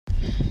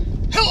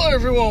Hello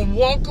everyone,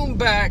 welcome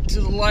back to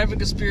the Life of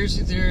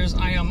Conspiracy Theorists.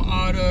 I am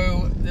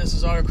Otto, this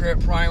is Autocrat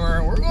Primer,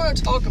 and we're going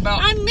to talk about...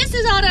 I'm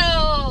Mrs.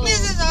 Otto!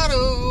 Mrs.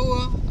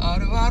 Otto!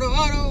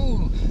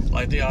 Otto!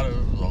 Like the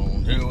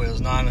AutoZone, who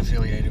is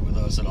non-affiliated with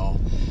us at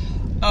all.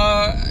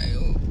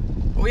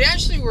 We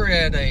actually were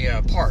at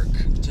a park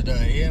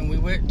today, and we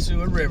went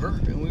to a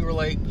river, and we were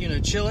like,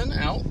 chilling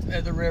out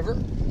at the river,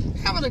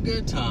 having a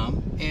good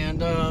time,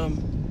 and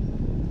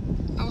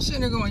I was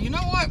sitting there going, you know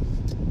what?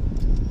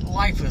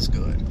 Life is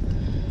good.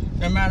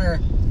 No matter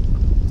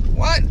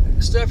what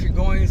stuff you're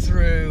going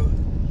through,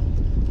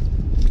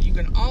 you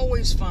can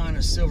always find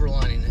a silver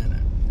lining in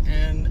it.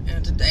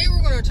 And today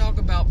we're going to talk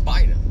about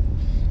Biden.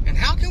 And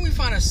how can we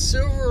find a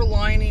silver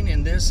lining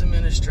in this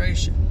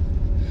administration?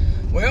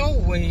 Well,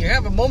 when you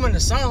have a moment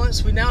of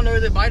silence, we now know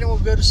that Biden will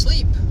go to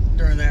sleep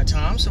during that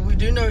time. So we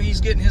do know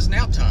he's getting his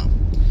nap time,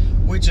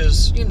 which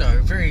is,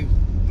 very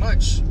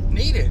much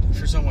needed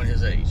for someone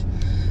his age.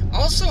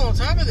 Also, on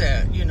top of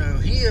that,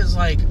 he is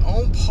like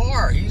on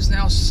par. He's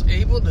now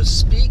able to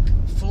speak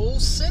full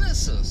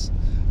sentences,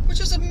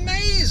 which is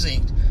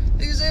amazing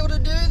that he's able to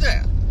do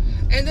that.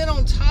 And then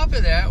on top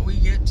of that, we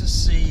get to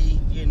see,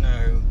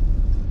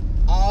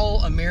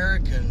 all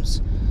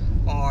Americans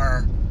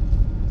are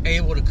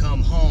able to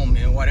come home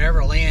in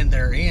whatever land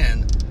they're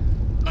in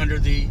under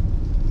the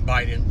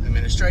Biden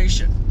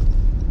administration.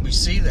 We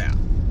see that.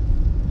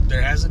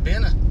 There hasn't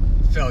been a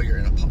failure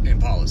in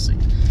policy.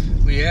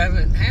 We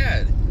haven't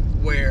had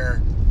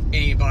where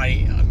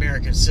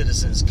American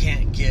citizens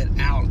can't get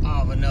out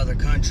of another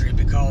country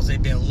because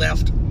they've been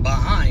left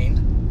behind.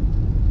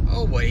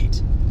 Oh,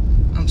 wait.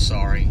 I'm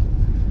sorry.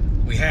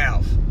 We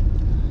have.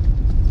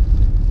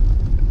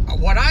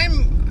 What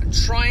I'm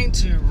trying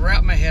to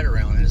wrap my head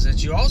around is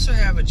that you also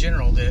have a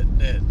general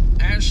that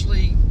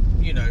actually,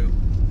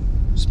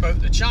 spoke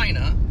to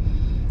China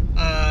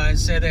and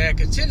said they had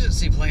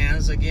contingency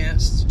plans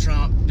against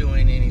Trump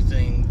doing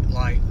anything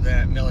like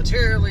that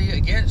militarily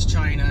against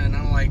China. And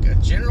I'm like, a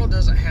general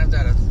doesn't have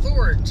that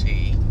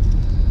authority.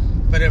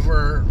 But if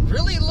we're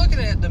really looking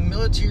at the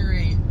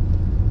military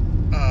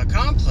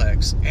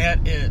complex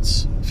at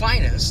its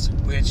finest,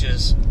 which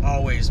is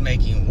always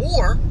making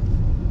war,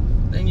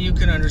 then you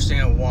can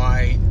understand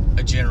why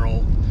a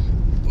general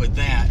with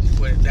that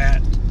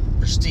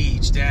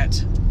prestige,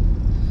 that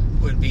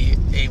would be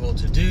able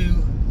to do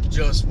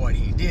just what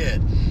he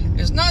did.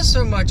 It's not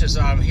so much as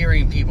I'm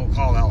hearing people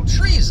call out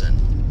treason.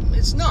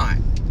 It's not.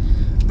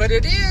 But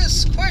it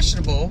is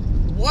questionable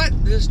what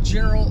this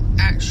general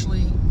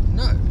actually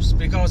knows.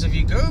 Because if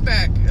you go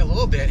back a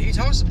little bit, he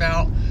talks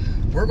about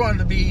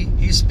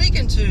he's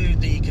speaking to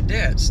the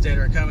cadets that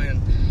are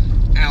coming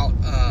out,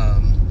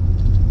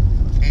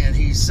 and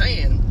he's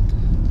saying,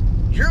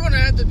 you're going to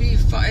have to be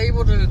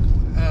able to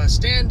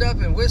stand up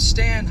and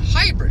withstand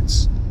hybrid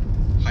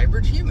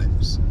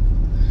humans.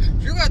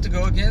 You're going to have to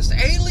go against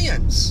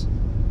aliens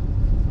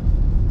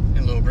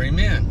and little green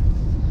men.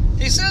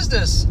 He says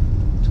this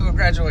to a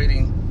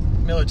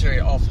graduating military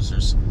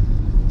officer's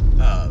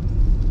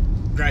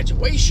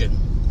graduation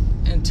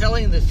and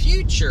telling the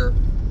future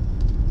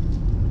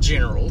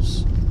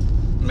generals,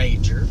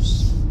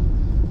 majors,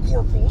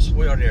 corporals,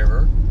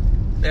 whatever,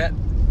 that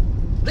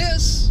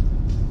this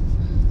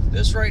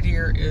right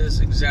here is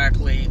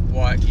exactly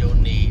what you'll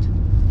need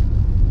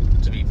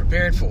to be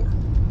prepared for.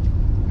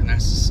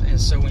 And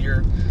so when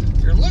you're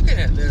looking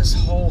at this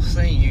whole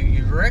thing,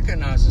 you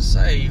recognize and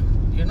say,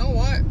 you know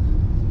what?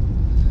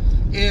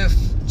 If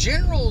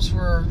generals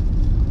were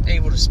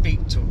able to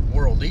speak to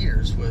world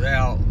leaders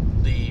without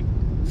the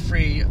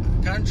free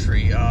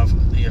country of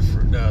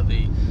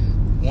the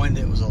one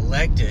that was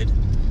elected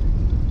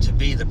to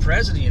be the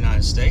president of the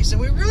United States, then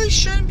we really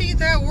shouldn't be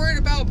that worried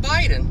about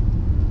Biden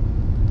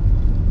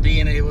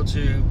being able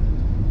to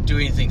do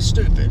anything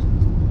stupid,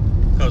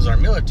 because our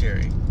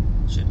military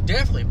should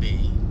definitely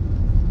be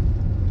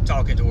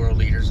talking to world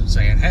leaders and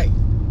saying, hey,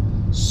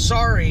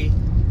 sorry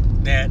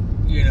that,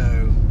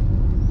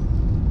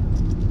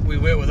 we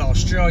went with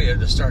Australia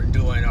to start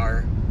doing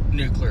our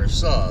nuclear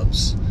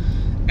subs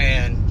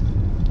and,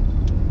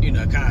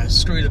 kind of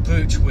screw the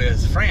pooch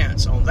with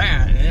France on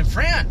that. And in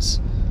France,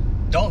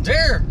 don't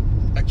dare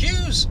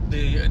accuse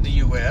the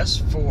U.S.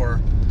 for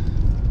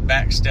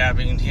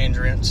backstabbing,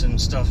 hindrance, and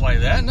stuff like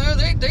that. No,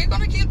 they're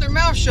going to keep their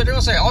mouth shut. They're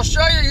going to say,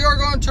 Australia, you're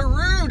going to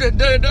rue the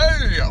day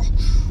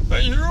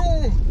that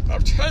you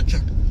have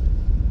taken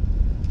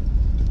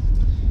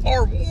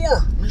our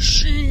war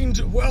machines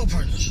and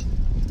weapons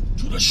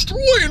to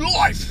destroy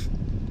life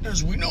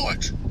as we know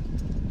it.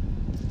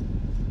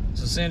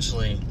 It's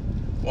essentially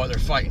what they're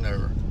fighting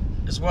over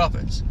is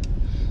weapons.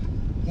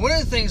 One of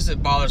the things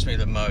that bothers me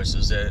the most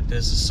is that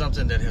this is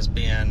something that has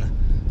been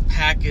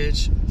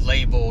packaged,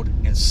 labeled,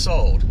 and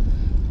sold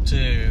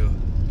to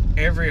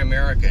every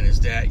American, is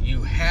that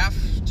you have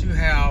to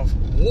have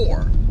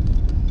war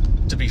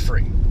to be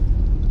free.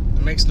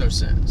 It makes no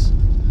sense.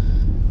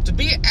 To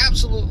be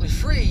absolutely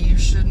free, you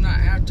should not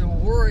have to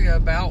worry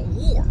about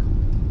war.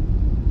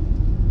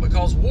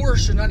 Because war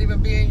should not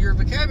even be in your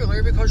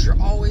vocabulary, because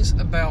you're always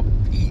about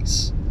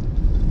peace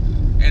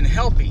and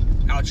helping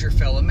out your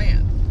fellow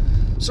man.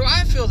 So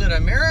I feel that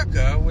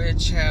America,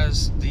 which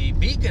has the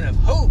beacon of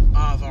hope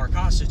of our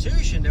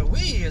Constitution, that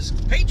we as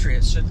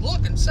patriots should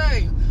look and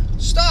say,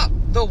 stop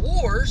the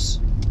wars,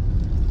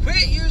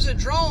 quit using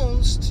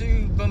drones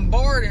to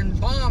bombard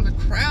and bomb the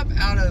crap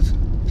out of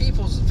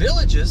people's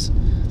villages.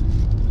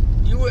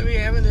 You wouldn't be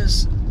having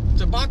this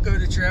debacle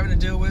that you're having to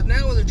deal with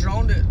now with a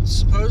drone that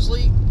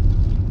supposedly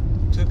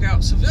took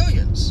out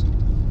civilians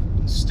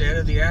instead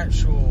of the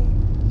actual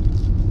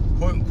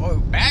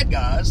quote-unquote bad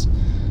guys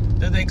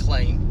that they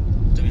claim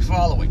to be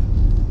following.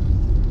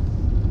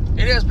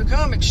 It has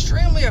become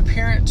extremely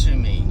apparent to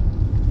me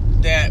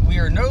that we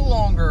are no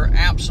longer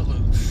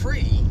absolute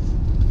free,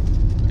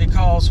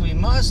 because we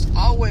must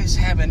always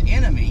have an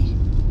enemy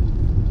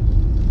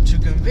to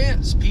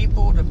convince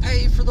people to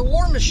pay for the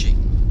war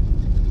machine.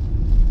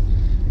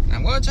 And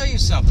I'm going to tell you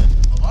something.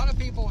 A lot of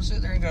people will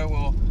sit there and go,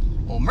 well,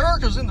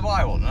 America's in the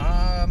Bible.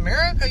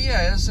 America,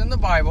 yeah, is in the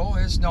Bible.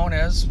 It's known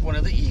as one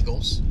of the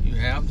eagles. You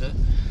have the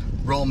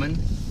Roman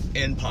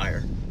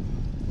Empire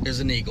is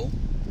an eagle.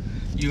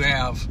 You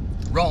have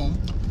Rome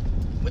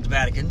with the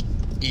Vatican,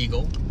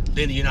 eagle.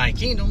 Then the United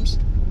Kingdoms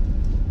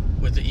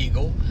with the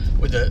eagle,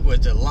 with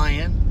the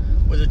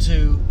lion, with the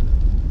two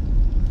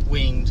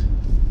winged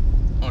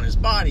on his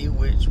body,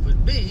 which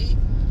would be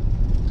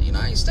the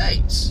United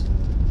States.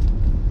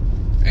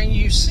 And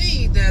you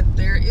see that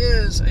there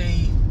is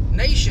a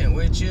nation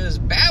which is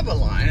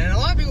Babylon, and a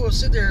lot of people will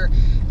sit there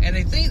and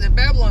they think that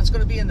Babylon is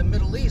going to be in the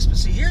Middle East. But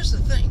see, here's the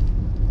thing.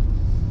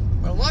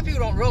 What a lot of people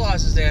don't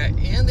realize is that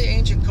in the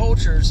ancient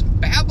cultures,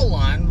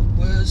 Babylon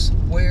was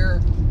where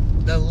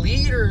the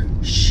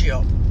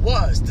leadership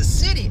was. The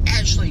city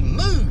actually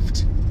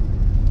moved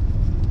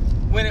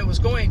when it was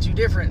going to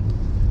different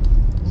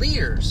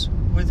leaders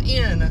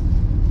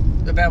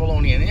within the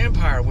Babylonian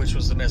Empire, which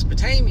was the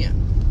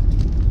Mesopotamian.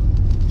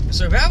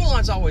 So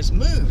Babylon's always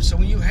moved. So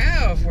when you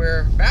have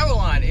where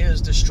Babylon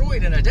is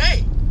destroyed in a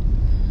day,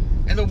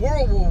 and the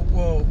world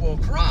will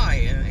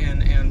cry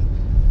and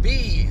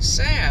be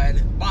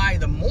sad by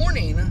the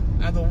mourning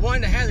of the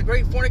one that had the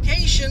great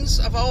fornications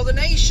of all the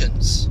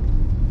nations.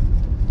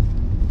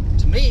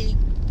 To me,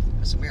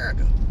 that's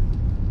America.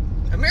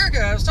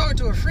 America, I was talking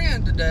to a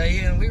friend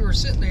today, and we were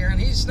sitting there,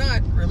 and he's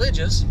not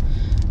religious,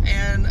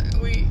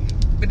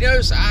 but he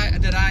knows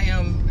that I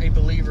am a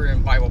believer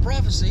in Bible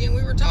prophecy, and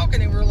we were talking,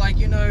 and we were like,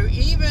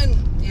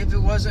 even if it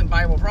wasn't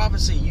Bible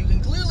prophecy, you can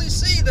clearly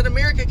see that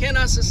America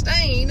cannot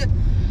sustain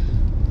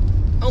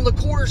on the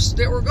course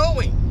that we're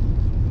going.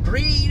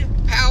 Greed,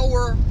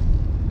 power,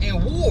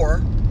 and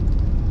war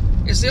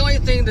is the only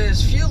thing that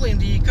is fueling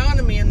the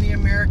economy in the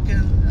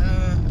American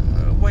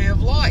way of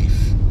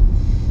life.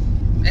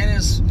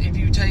 And if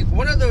you take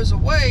one of those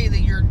away,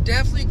 then you're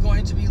definitely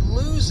going to be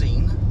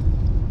losing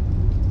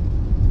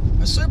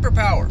a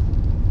superpower,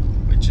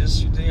 which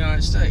is the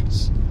United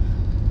States.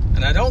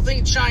 And I don't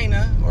think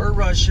China or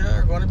Russia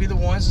are going to be the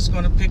ones that's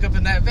going to pick up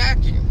in that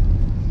vacuum.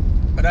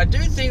 But I do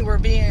think we're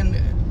being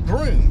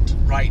groomed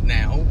right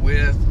now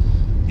with,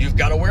 you've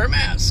got to wear a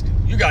mask,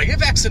 you got to get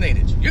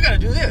vaccinated, you got to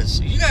do this,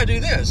 you got to do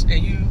this.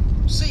 And you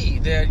see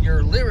that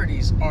your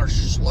liberties are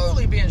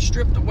slowly being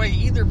stripped away,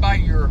 either by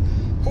your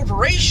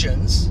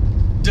corporations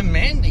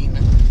demanding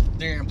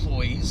their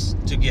employees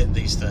to get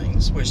these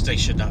things, which they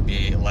should not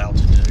be allowed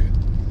to do.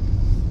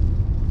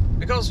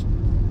 Because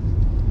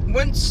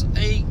once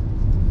a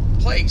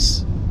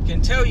place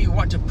can tell you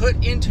what to put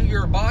into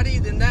your body,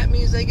 then that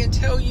means they can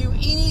tell you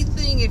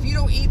anything. If you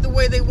don't eat the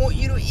way they want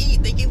you to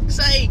eat, they can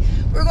say,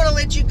 we're going to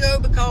let you go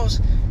because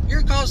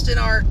you're costing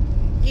our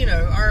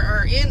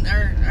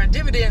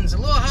dividends a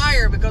little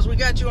higher because we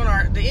got you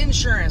on the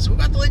insurance. We're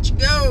going to let you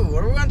go,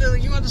 or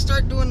you want to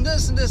start doing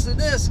this and this and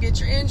this to get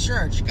your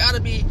insurance. You got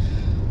to be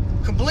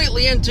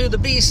completely into the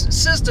beast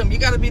system. You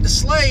got to be the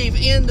slave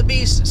in the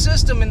beast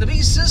system, and the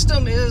beast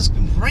system is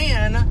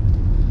ran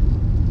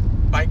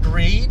by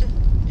greed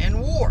and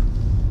war,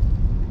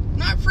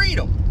 not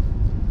freedom.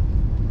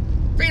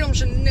 Freedom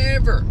should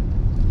never,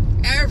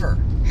 ever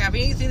have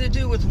anything to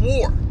do with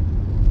war,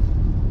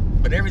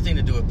 but everything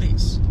to do with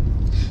peace.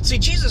 See,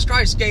 Jesus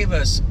Christ gave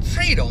us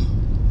freedom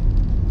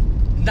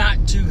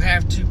not to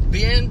have to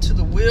bend to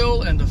the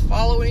will and the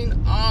following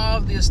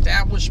of the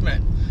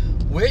establishment,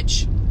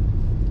 which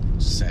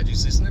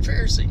Sadducees and the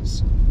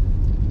Pharisees.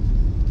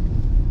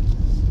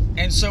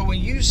 And so when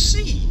you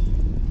see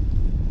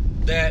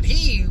that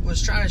he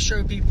was trying to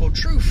show people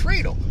true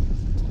freedom,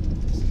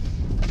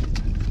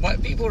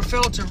 what people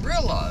fail to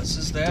realize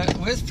is that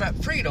with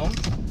freedom,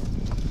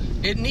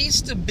 it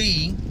needs to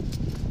be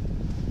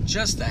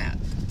just that.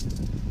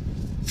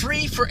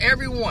 Free for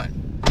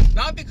everyone.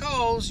 Not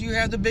because you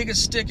have the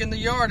biggest stick in the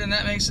yard and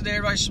that makes it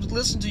everybody should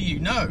listen to you.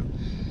 No.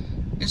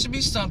 It should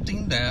be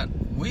something that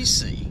we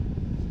see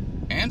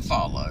and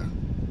follow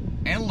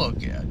and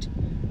look at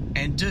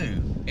and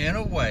do in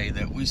a way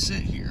that we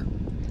sit here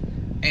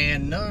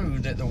and know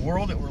that the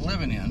world that we're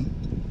living in,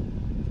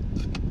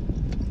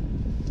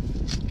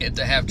 if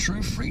to have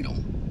true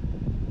freedom,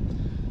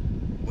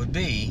 would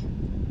be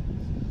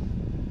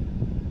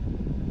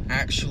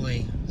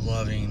actually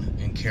loving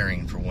and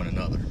caring for one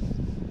another.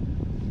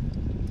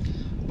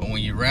 But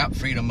when you you wrap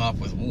freedom up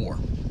with war,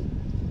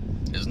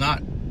 it's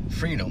not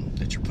freedom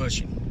that you're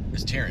pushing,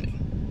 it's tyranny.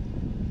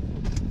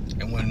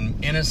 And when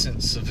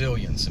innocent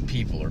civilians and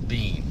people are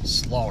being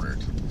slaughtered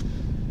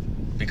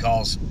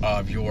because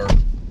of your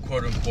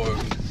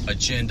quote-unquote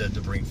agenda to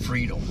bring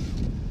freedom,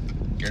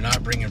 you're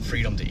not bringing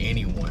freedom to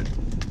anyone.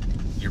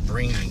 You're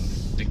bringing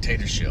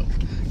dictatorship.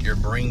 You're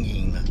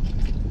bringing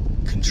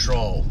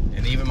control.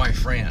 And even my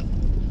friend,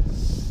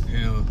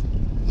 who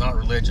not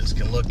religious,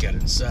 can look at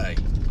it and say,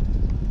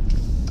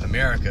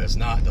 America is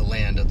not the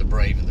land of the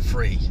brave and the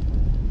free.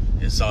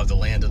 It's of the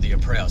land of the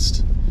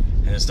oppressed.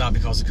 And it's not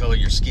because of the color of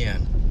your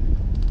skin.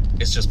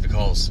 It's just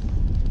because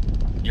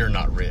you're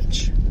not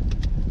rich.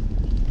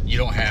 You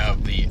don't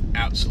have the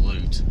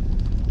absolute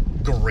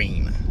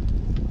green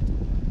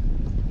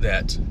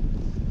that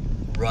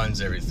runs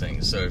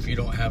everything. So if you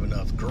don't have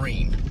enough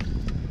green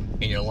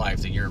in your life,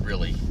 then you're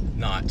really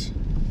not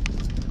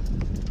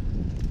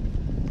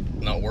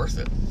worth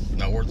it.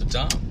 Not worth the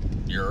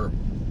time. You're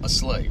a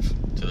slave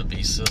to the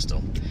beast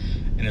system.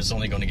 And it's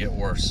only going to get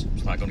worse.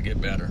 It's not going to get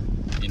better.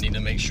 You need to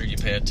make sure you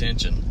pay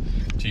attention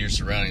to your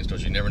surroundings,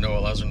 because you never know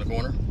what lies in the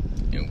corner.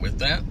 And with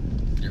that,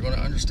 you're going to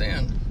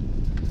understand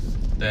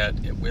that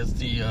with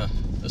the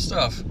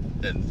stuff,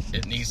 that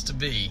it needs to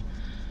be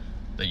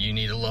that you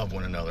need to love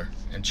one another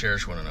and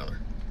cherish one another.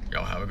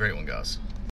 Y'all have a great one, guys.